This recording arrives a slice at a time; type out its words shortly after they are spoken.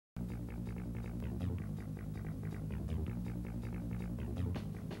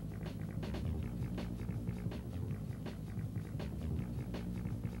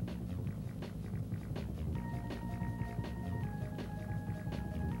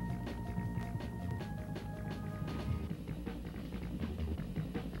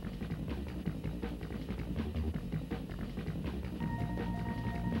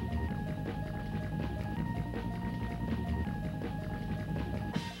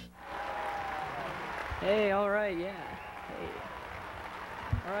Hey, all right, yeah. Hey.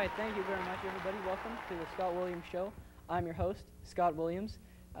 All right, thank you very much, everybody. Welcome to the Scott Williams Show. I'm your host, Scott Williams.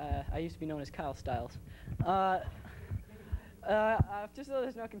 I used to be known as Kyle Stiles. Just so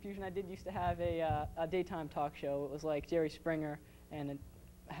there's no confusion, I did used to have a daytime talk show. It was like Jerry Springer, and it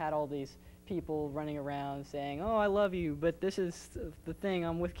had all these people running around saying, "Oh, I love you, but this is the thing.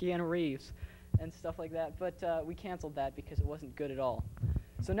 I'm with Keanu Reeves," and stuff like that. But we canceled that because it wasn't good at all.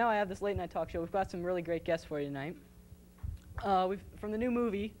 So now I have this late night talk show. We've got some really great guests for you tonight. From the new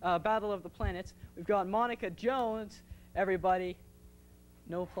movie, Battle of the Planets, we've got Monica Jones. Everybody,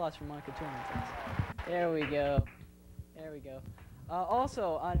 no applause for Monica Jones. There we go. There we go.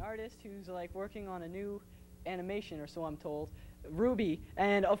 Also, an artist who's like working on a new animation, or so I'm told, Ruby.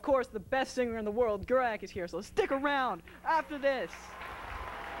 And of course, the best singer in the world, Gurak, is here. So stick around after this.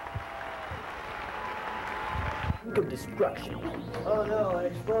 Of destruction. Oh no, an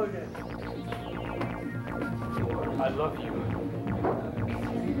explosion. I love you.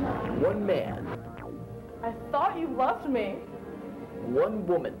 One man. I thought you loved me. One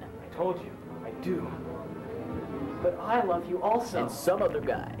woman. I told you, I do. But I love you also. And some other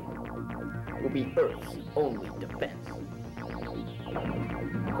guy will be Earth's only defense. I'm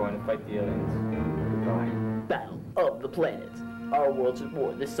going to fight the aliens. Goodbye. Battle of the Planets. Our worlds at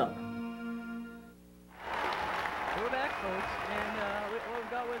war this summer. We're back, folks, and what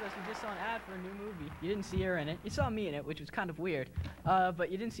we've got with us, we just saw an ad for a new movie. You didn't see her in it. You saw me in it, which was kind of weird, but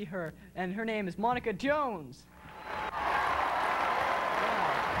you didn't see her, and her name is Monica Jones. Wow.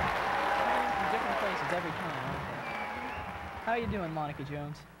 From different places every time. Okay. How are you doing, Monica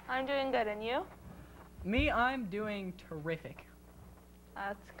Jones? I'm doing good, and you? Me, I'm doing terrific.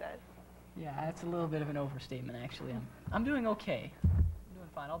 That's good. Yeah, that's a little bit of an overstatement, actually. I'm doing okay. I'm doing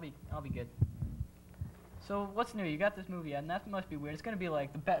fine. I'll be good. So what's new? You got this movie, and that must be weird. It's going to be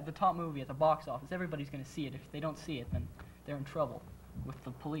like the top movie at the box office. Everybody's going to see it. If they don't see it, then they're in trouble with the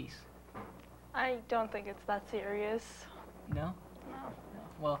police. I don't think it's that serious. No? No. No.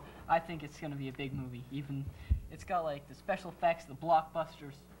 Well, I think it's going to be a big movie. Even it's got like the special effects, the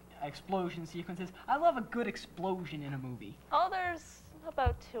blockbusters, explosion sequences. I love a good explosion in a movie. Oh, there's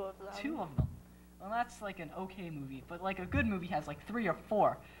about 2 of them. 2 of them. Well, that's like an okay movie, but like a good movie has like 3 or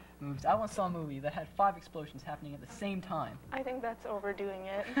 4 movies. I once saw a movie that had 5 explosions happening at the same time. I think that's overdoing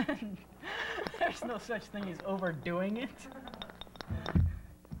it. There's no such thing as overdoing it.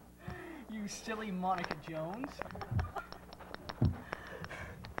 You silly Monica Jones.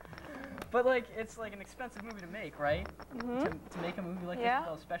 But like, it's like an expensive movie to make, right? Mm-hmm. To make a movie like this with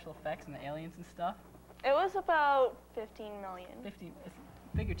all the special effects and the aliens and stuff. It was about 15 million. 15.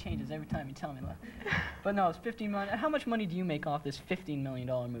 Figure changes every time you tell me that. But no, it's 15 million. How much money do you make off this $15 million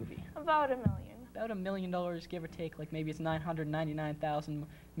movie? About $1 million. About $1 million, give or take. Like maybe it's 999,000.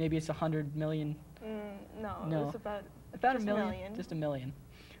 Maybe it's 100 million. No, No. it was about $1 million. Just $1 million.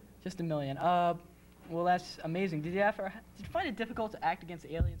 Just $1 million. Well, that's amazing. Did you find it difficult to act against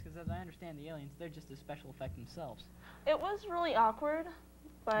the aliens? Because as I understand the aliens, they're just a special effect themselves. It was really awkward,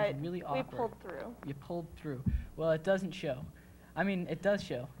 but really we awkward. pulled through. You pulled through. Well, it doesn't show. I mean, it does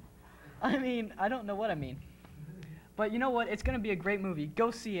show. I mean, I don't know what I mean. But you know what? It's going to be a great movie. Go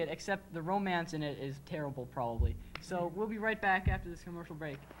see it, except the romance in it is terrible, probably. So we'll be right back after this commercial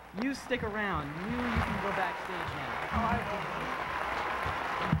break. You stick around. You can go backstage now.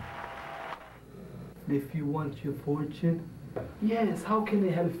 If you want your fortune, yes, how can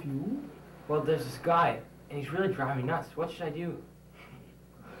I help you? Well, there's this guy, and he's really driving me nuts. What should I do?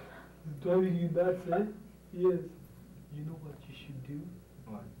 Driving you nuts, eh? Yes. You know what you should do?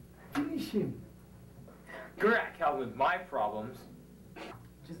 What? Finish him. Gurak help with my problems.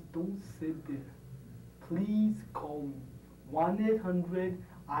 Just don't sit there. Please call me.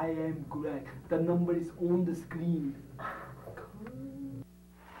 1-800-I-AM-GURAK. The number is on the screen.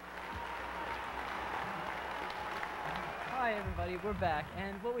 Hi, everybody. We're back.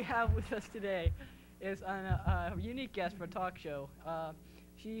 And what we have with us today is a unique guest for a talk show.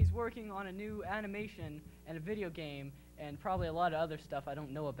 She's working on a new animation and a video game and probably a lot of other stuff I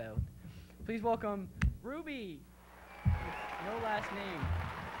don't know about. Please welcome Ruby, with no last name.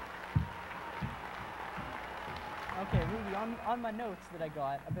 Okay, Ruby, on my notes that I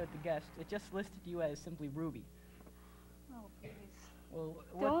got about the guest, it just listed you as simply Ruby. Oh, please. Well,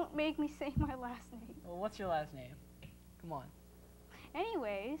 Don't make me say my last name. Well, what's your last name? Come on.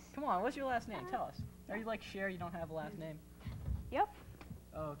 Anyways. Come on, what's your last name? Tell us. Are you like Cher, you don't have a last name? Yep.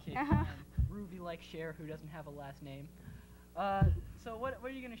 Okay, fine. Ruby like Cher, who doesn't have a last name. So what are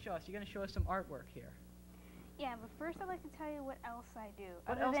you going to show us? You're going to show us some artwork here. Yeah, but first I'd like to tell you what else I do.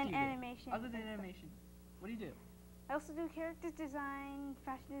 What other else than do you animation. do? Other than animation. What do you do? I also do character design,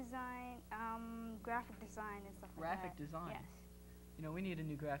 fashion design, graphic design and stuff like that. Graphic design? Yes. You know, we need a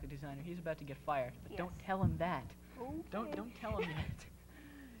new graphic designer. He's about to get fired, but don't Yes. tell him that. Okay. Don't tell him that.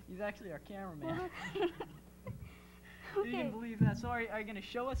 He's actually our cameraman. Okay. You can believe that. So are you going to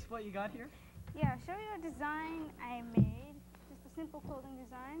show us what you got here? Yeah, I'll show you a design I made. Just a simple clothing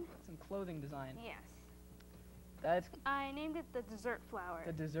design. Some clothing design. Yes. That's I named it the dessert flower.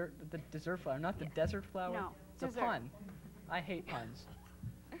 the dessert flower, not the Yes. desert flower. No, It's a dessert. pun. I hate puns.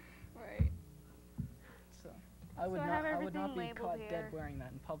 Right. So I would So I not have I would not everything be labeled caught dead here. wearing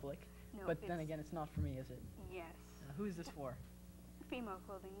that in public. No, But then it's- again, it's not for me, is it? Yes. Who is this for? Female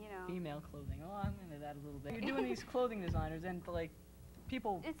clothing, you know. Female clothing. Oh, I'm into that a little bit. You're doing these clothing designers and like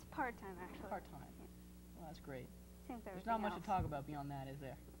people It's part-time actually. part-time. Well, that's great. Same with There's not everything much to talk about beyond that, is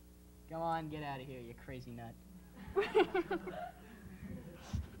there? Come on, get out of here, you crazy nut. Go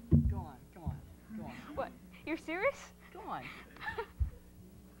on, come on, go on, What? You're serious? go on.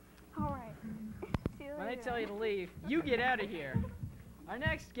 All right. See you When I later. tell you to leave, you get out of here. Our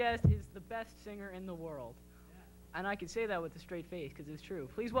next guest is the best singer in the world. And I can say that with a straight face, because it's true.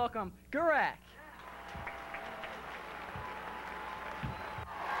 Please welcome Gurak.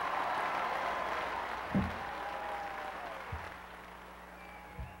 I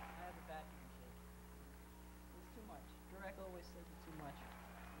have a vacuum shake. It's too much. Gurak always says it's too much.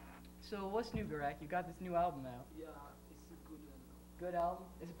 So what's new, Gurak? You got this new album out. Yeah, it's a good album. Good album?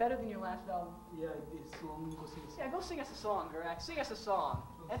 Is it better than your last album? Yeah, this song goes in. Yeah, go sing us a song, Gurak. Sing us a song.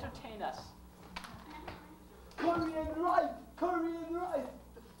 Entertain us. Korean right, Korean right,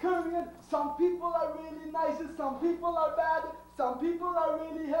 Korean. Some people are really nice, and some people are bad. Some people are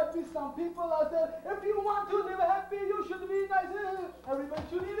really happy, some people are sad. If you want to live happy, you should be nice. Everybody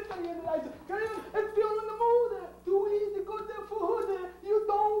should eat Korean rice. Korean, if you're in the mood to eat good food, you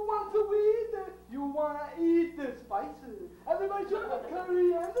don't want to eat. You want to eat spicy. Everybody should have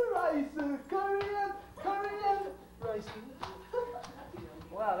Korean rice. Korean rice.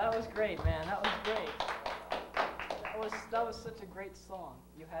 Wow, that was great, man. That was great. That was such a great song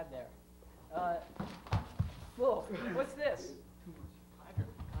you had there. Whoa, what's this?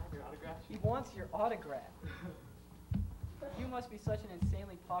 He wants your autograph. You must be such an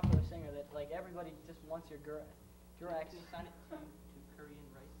insanely popular singer that like everybody just wants your Gurak. Sign it to Korean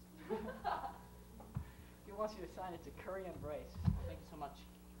rice. He wants you to sign it to Korean rice. Thank you so much.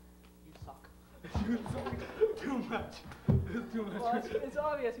 You suck. Too much. Too much. Well, it's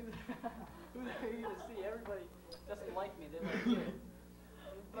obvious who they're here to see. Everybody doesn't like me. They like you.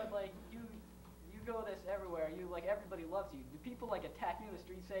 But like you go this everywhere. You like everybody loves you. Do people like attack you in the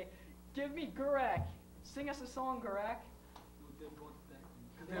street? Say, "Give me Gurak. Sing us a song, Gurak." They don't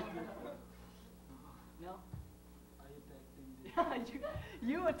attack me. No. I attack them.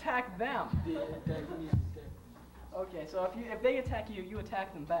 you attack them. They attack me. Okay, so if they attack you, you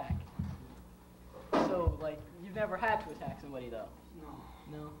attack them back. So like you've never had to attack somebody though. No.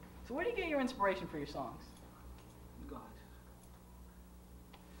 No. So where do you get your inspiration for your songs? God.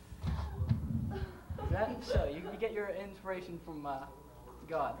 Is that so? You get your inspiration from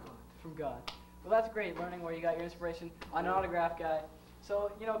God. From God. Well, that's great, learning where you got your inspiration on an autograph guy.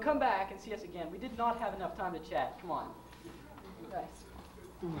 So, you know, come back and see us again. We did not have enough time to chat. Come on. Nice.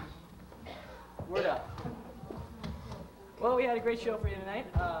 We're done. Well, we had a great show for you tonight.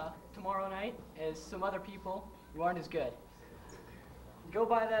 Tomorrow night is some other people who aren't as good. Go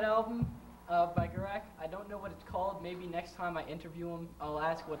buy that album by Gurak. I don't know what it's called. Maybe next time I interview him, I'll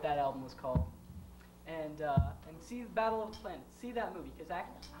ask what that album was called. And see the Battle of the Planets. See that movie, because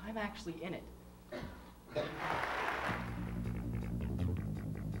I'm actually in it.